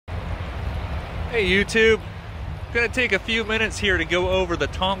Hey YouTube, I'm going to take a few minutes here to go over the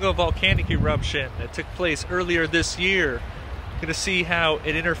Tonga volcanic eruption that took place earlier this year. Going to see how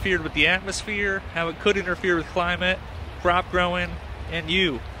it interfered with the atmosphere, how it could interfere with climate, crop growing, and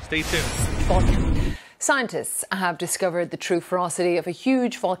you. Stay tuned. Scientists have discovered the true ferocity of a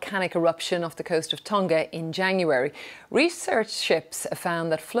huge volcanic eruption off the coast of Tonga in January. Research ships found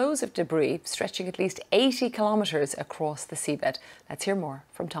that flows of debris stretching at least 80 kilometres across the seabed. Let's hear more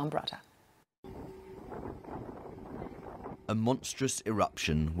from Tom Bratta. A monstrous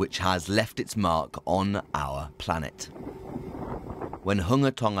eruption which has left its mark on our planet. When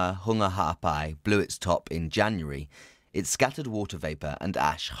Hunga-Tonga blew its top in January, it scattered water vapour and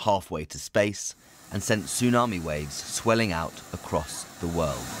ash halfway to space and sent tsunami waves swelling out across the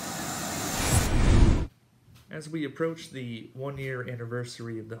world. As we approach the one-year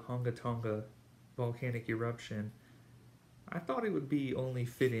anniversary of the Hunga-Tonga volcanic eruption, I thought it would be only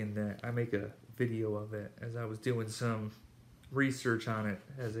fitting that I make a video of it, as I was doing some research on it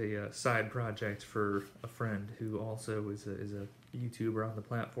as a side project for a friend who also is a YouTuber on the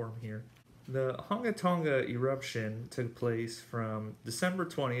platform here. The Hunga-Tonga eruption took place from December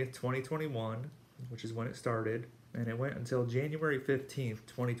 20th, 2021, which is when it started, and it went until January 15th,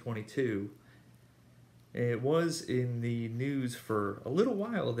 2022. It was in the news for a little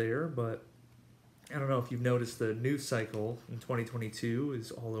while there, but I don't know if you've noticed the news cycle in 2022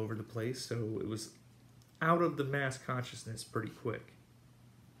 is all over the place, so it was out of the mass consciousness pretty quick.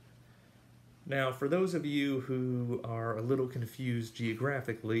 Now, for those of you who are a little confused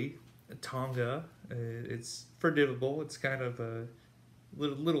geographically, Tonga, it's forgivable. It's kind of a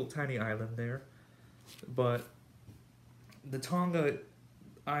little tiny island there. But the Tonga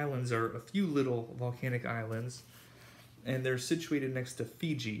Islands are a few little volcanic islands, and they're situated next to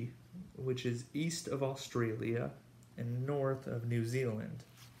Fiji, which is east of Australia and north of New Zealand.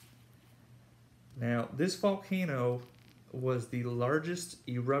 Now, this volcano was the largest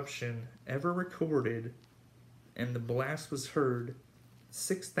eruption ever recorded, and the blast was heard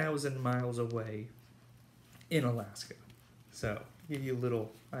 6,000 miles away in Alaska. So, give you a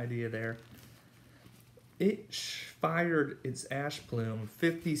little idea there. It fired its ash plume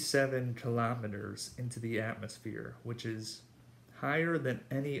 57 kilometers into the atmosphere, which is higher than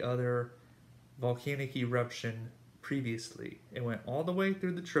any other volcanic eruption previously. It went all the way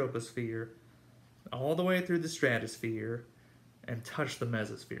through the troposphere, all the way through the stratosphere, and touched the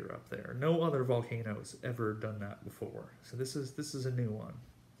mesosphere up there. No other volcano's ever done that before. So this is a new one.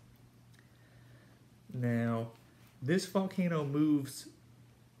 Now, this volcano moves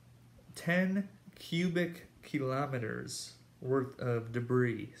 10 cubic kilometers worth of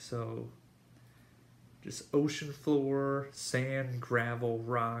debris. So just ocean floor, sand, gravel,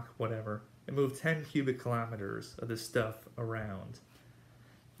 rock, whatever. It moved 10 cubic kilometers of this stuff around.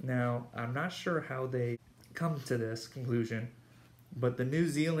 Now, I'm not sure how they come to this conclusion, but the New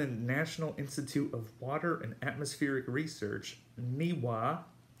Zealand National Institute of Water and Atmospheric Research, NIWA,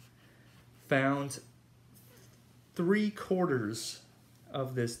 found 3/4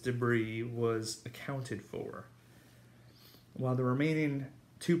 of this debris was accounted for, while the remaining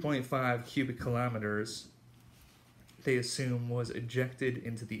 2.5 cubic kilometers they assume was ejected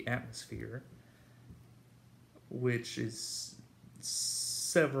into the atmosphere, which is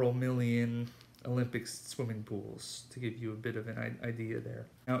several million Olympic swimming pools, to give you a bit of an idea there.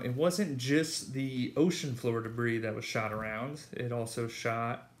 Now, it wasn't just the ocean floor debris that was shot around. It also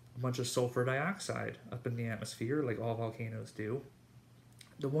shot a bunch of sulfur dioxide up in the atmosphere, like all volcanoes do.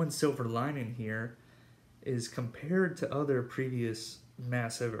 The one silver lining here is, compared to other previous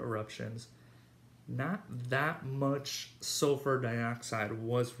massive eruptions, not that much sulfur dioxide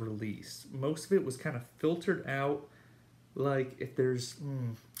was released. Most of it was kind of filtered out, like if there's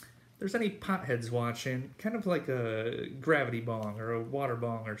any potheads watching, kind of like a gravity bong or a water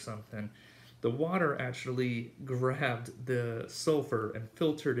bong or something. The water actually grabbed the sulfur and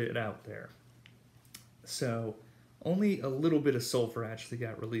filtered it out there. So only a little bit of sulfur actually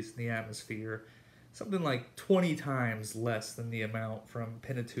got released in the atmosphere, something like 20 times less than the amount from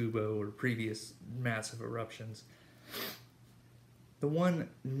Pinatubo or previous massive eruptions. The one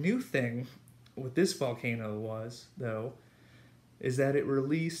new thing with this volcano was, though, is that it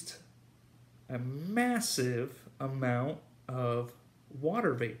released a massive amount of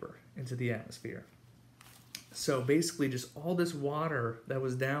water vapor into the atmosphere. So basically just all this water that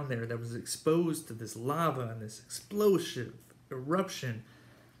was down there that was exposed to this lava and this explosive eruption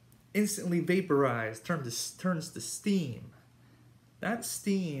instantly vaporized, turns to steam. That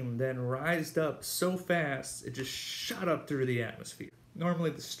steam then rised up so fast it just shot up through the atmosphere. Normally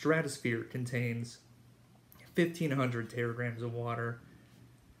the stratosphere contains 1,500 teragrams of water.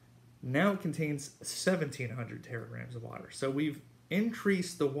 Now it contains 1,700 teragrams of water. So we've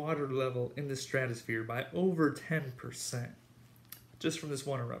increased the water level in the stratosphere by over 10% just from this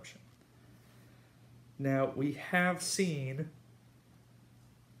one eruption. Now, we have seen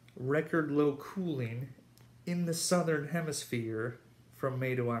record low cooling in the southern hemisphere from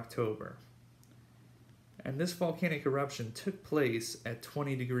May to October. And this volcanic eruption took place at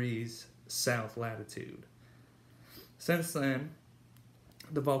 20 degrees south latitude. Since then,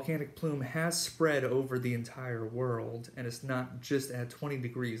 the volcanic plume has spread over the entire world, and it's not just at 20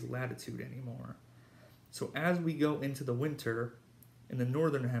 degrees latitude anymore. So as we go into the winter, in the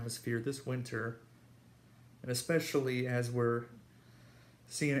northern hemisphere this winter, and especially as we're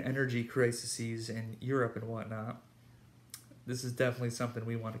seeing energy crises in Europe and whatnot, this is definitely something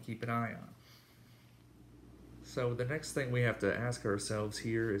we want to keep an eye on. So the next thing we have to ask ourselves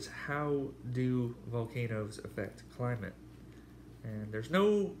here is, how do volcanoes affect climate? And there's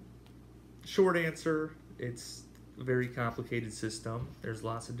no short answer. It's a very complicated system. There's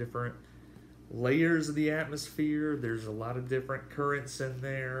lots of different layers of the atmosphere. There's a lot of different currents in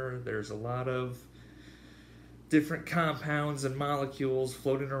there. There's a lot of different compounds and molecules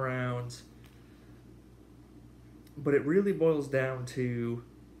floating around. But it really boils down to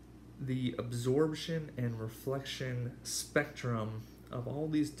the absorption and reflection spectrum of all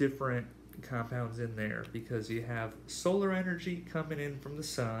these different compounds in there, because you have solar energy coming in from the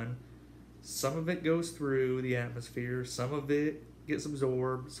sun. Some of it goes through the atmosphere, some of it gets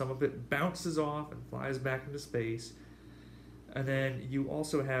absorbed, some of it bounces off and flies back into space. And then you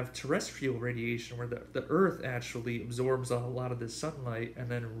also have terrestrial radiation, where the Earth actually absorbs a lot of this sunlight and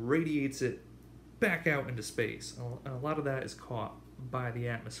then radiates it back out into space. And a lot of that is caught by the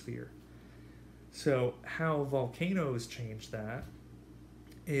atmosphere. So how volcanoes change that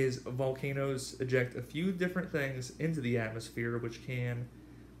is volcanoes eject a few different things into the atmosphere, which can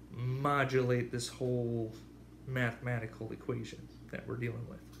modulate this whole mathematical equation that we're dealing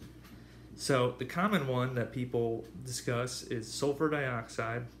with. So the common one that people discuss is sulfur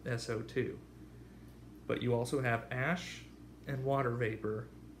dioxide, SO2. But you also have ash and water vapor.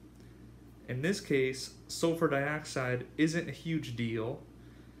 In this case, sulfur dioxide isn't a huge deal.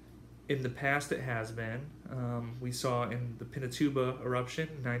 In the past, it has been. We saw in the Pinatubo eruption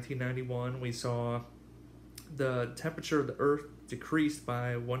in 1991, we saw the temperature of the Earth decreased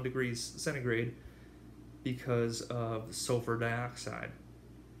by 1 degree centigrade because of sulfur dioxide.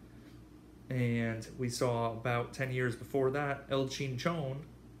 And we saw about 10 years before that, El Chinchon,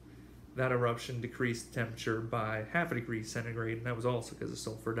 that eruption decreased the temperature by 0.5 degree centigrade, and that was also because of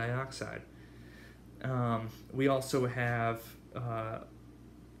sulfur dioxide. We also have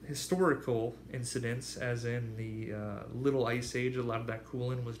historical incidents, as in the Little Ice Age. A lot of that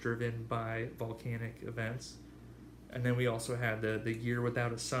cooling was driven by volcanic events. And then we also had the Year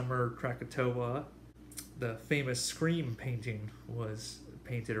Without a Summer, Krakatoa. The famous Scream painting was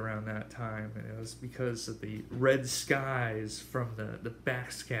painted around that time, and it was because of the red skies from the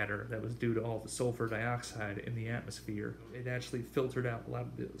backscatter that was due to all the sulfur dioxide in the atmosphere. It actually filtered out a lot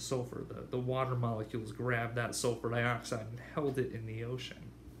of the sulfur. The water molecules grabbed that sulfur dioxide and held it in the ocean.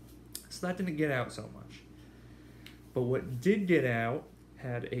 So that didn't get out so much. But what did get out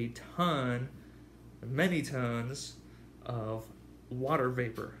had a ton, many tons of water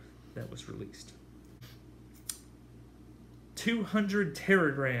vapor that was released. 200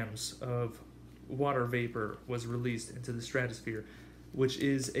 teragrams of water vapor was released into the stratosphere, which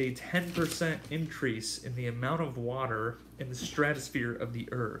is a 10% increase in the amount of water in the stratosphere of the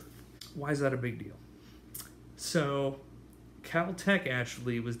Earth. Why is that a big deal? So, Caltech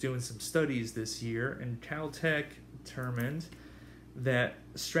actually was doing some studies this year, and Caltech determined that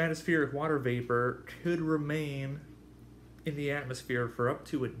stratospheric water vapor could remain in the atmosphere for up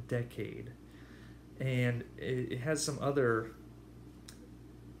to a decade. And it has some other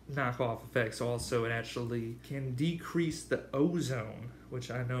knockoff effects also. It actually can decrease the ozone, which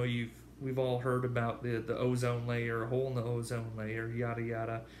I know we've all heard about, the ozone layer, a hole in the ozone layer, yada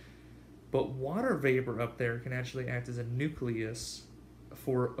yada. But water vapor up there can actually act as a nucleus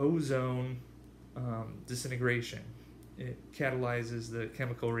for ozone disintegration. It catalyzes the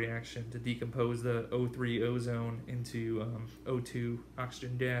chemical reaction to decompose the O3 ozone into O2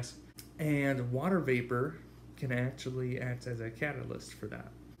 oxygen gas. And water vapor can actually act as a catalyst for that.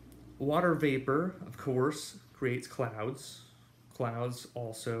 Water vapor, of course, creates clouds. Clouds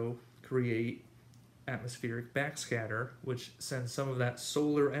also create atmospheric backscatter, which sends some of that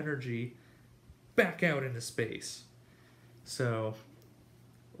solar energy back out into space. So,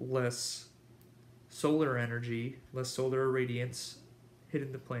 less solar energy, less solar irradiance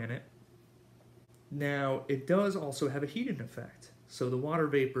hitting the planet. Now, it does also have a heating effect. So the water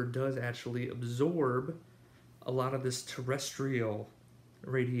vapor does actually absorb a lot of this terrestrial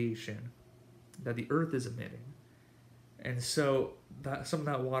radiation that the Earth is emitting. And so some of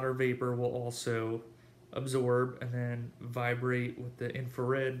that water vapor will also absorb and then vibrate with the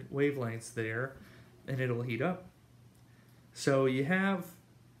infrared wavelengths there, and it'll heat up. So you have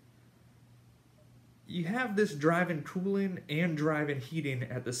this drive-in cooling and drive-in heating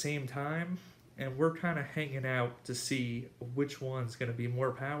at the same time, and we're kind of hanging out to see which one's going to be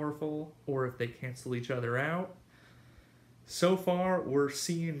more powerful or if they cancel each other out. So far, we're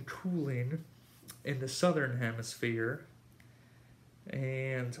seeing cooling in the southern hemisphere,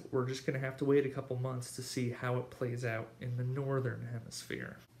 and we're just going to have to wait a couple months to see how it plays out in the northern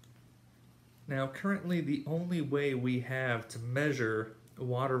hemisphere. Now, currently, the only way we have to measure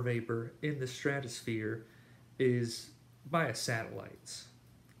water vapor in the stratosphere is via satellites.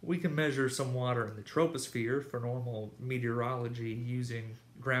 We can measure some water in the troposphere for normal meteorology using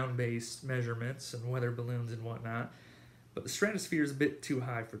ground-based measurements and weather balloons and whatnot, but the stratosphere is a bit too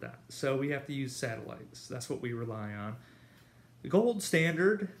high for that, so we have to use satellites. That's what we rely on. The gold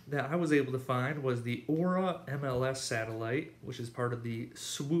standard that I was able to find was the Aura MLS satellite, which is part of the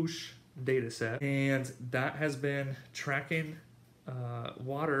Swoosh dataset, and that has been tracking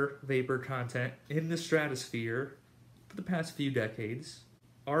water vapor content in the stratosphere for the past few decades.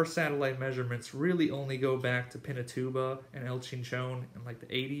 Our satellite measurements really only go back to Pinatubo and El Chinchon in like the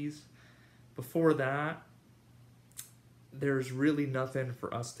 80s. Before that, there's really nothing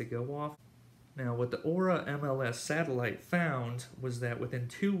for us to go off. Now, what the Aura MLS satellite found was that within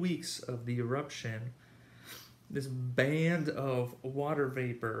 2 weeks of the eruption, this band of water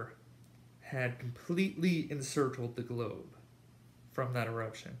vapor had completely encircled the globe from that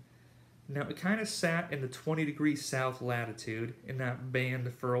eruption. Now, it kind of sat in the 20 degrees south latitude in that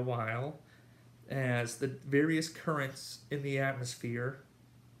band for a while, as the various currents in the atmosphere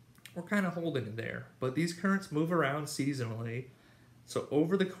were kind of holding it there. But these currents move around seasonally, so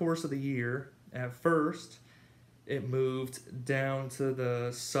over the course of the year, at first, it moved down to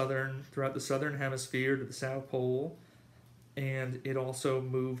throughout the southern hemisphere to the South Pole, and it also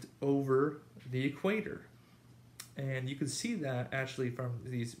moved over the equator. And you can see that actually from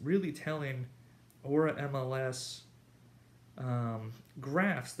these really telling Aura MLS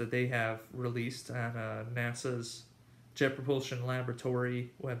graphs that they have released on NASA's Jet Propulsion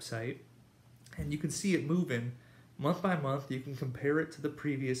Laboratory website. And you can see it moving month by month. You can compare it to the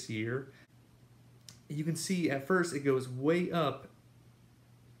previous year. You can see at first it goes way up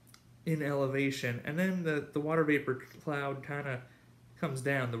in elevation, and then the water vapor cloud kind of comes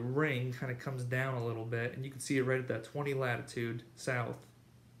down, the ring kind of comes down a little bit, and you can see it right at that 20 latitude south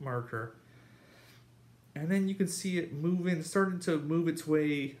marker. And then you can see it starting to move its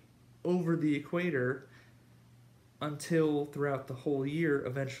way over the equator until throughout the whole year,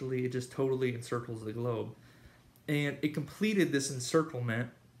 eventually it just totally encircles the globe. And it completed this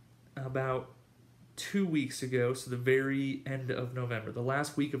encirclement about 2 weeks ago, so the very end of November, the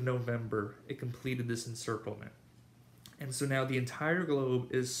last week of November, it completed this encirclement. And so now the entire globe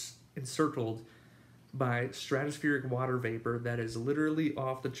is encircled by stratospheric water vapor that is literally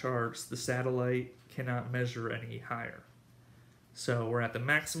off the charts. The satellite cannot measure any higher. So we're at the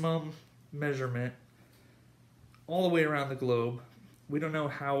maximum measurement all the way around the globe. We don't know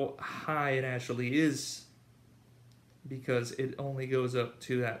how high it actually is because it only goes up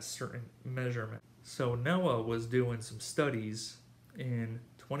to that certain measurement. So NOAA was doing some studies in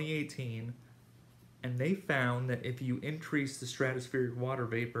 2018, and they found that if you increase the stratospheric water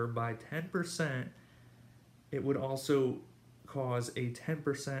vapor by 10%, it would also cause a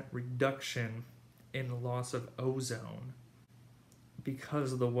 10% reduction in the loss of ozone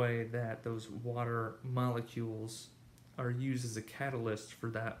because of the way that those water molecules are used as a catalyst for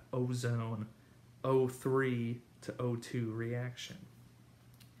that ozone O3 to O2 reaction.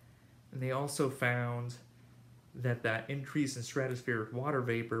 And they also found that increase in stratospheric water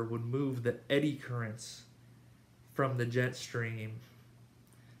vapor would move the eddy currents from the jet stream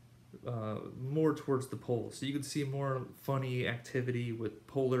more towards the poles. So you could see more funny activity with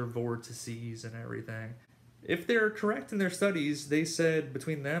polar vortices and everything. If they're correct in their studies, they said,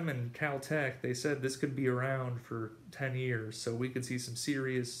 between them and Caltech, they said this could be around for 10 years. So we could see some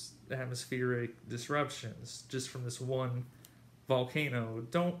serious atmospheric disruptions just from this one volcano.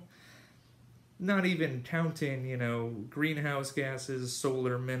 Not even counting, greenhouse gases,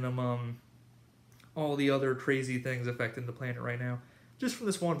 solar minimum, all the other crazy things affecting the planet right now. Just from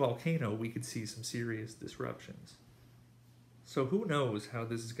this one volcano, we could see some serious disruptions. So who knows how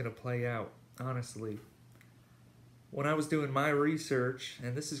this is going to play out, honestly. When I was doing my research,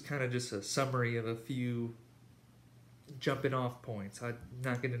 and this is kind of just a summary of a few jumping off points. I'm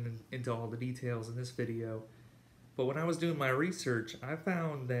not getting into all the details in this video, but when I was doing my research, I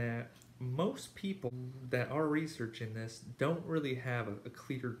found that most people that are researching this don't really have a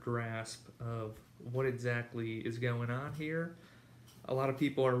clear grasp of what exactly is going on here. A lot of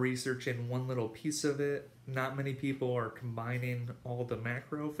people are researching one little piece of it. Not many people are combining all the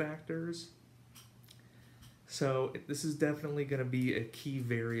macro factors. So this is definitely going to be a key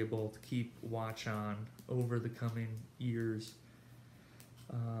variable to keep watch on over the coming years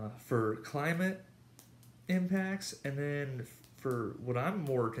for climate impacts. And then for what I'm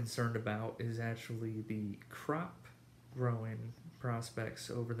more concerned about is actually the crop growing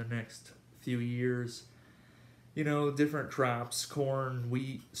prospects over the next few years. You know, different crops, corn,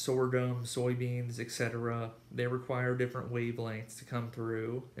 wheat, sorghum, soybeans, etc. They require different wavelengths to come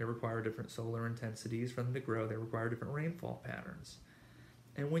through. They require different solar intensities for them to grow. They require different rainfall patterns.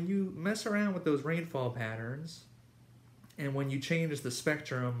 And when you mess around with those rainfall patterns, and when you change the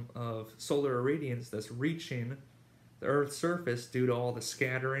spectrum of solar irradiance that's reaching the Earth's surface due to all the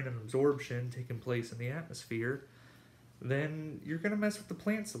scattering and absorption taking place in the atmosphere, then you're going to mess with the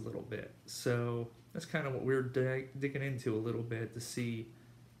plants a little bit. So that's kind of what we're digging into a little bit to see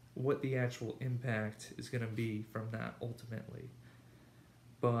what the actual impact is going to be from that ultimately.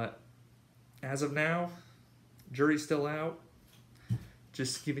 But as of now, jury's still out.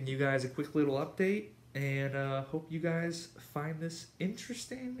 Just giving you guys a quick little update, and hope you guys find this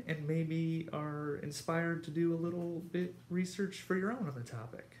interesting and maybe are inspired to do a little bit research for your own on the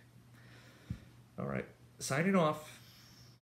topic. All right, signing off.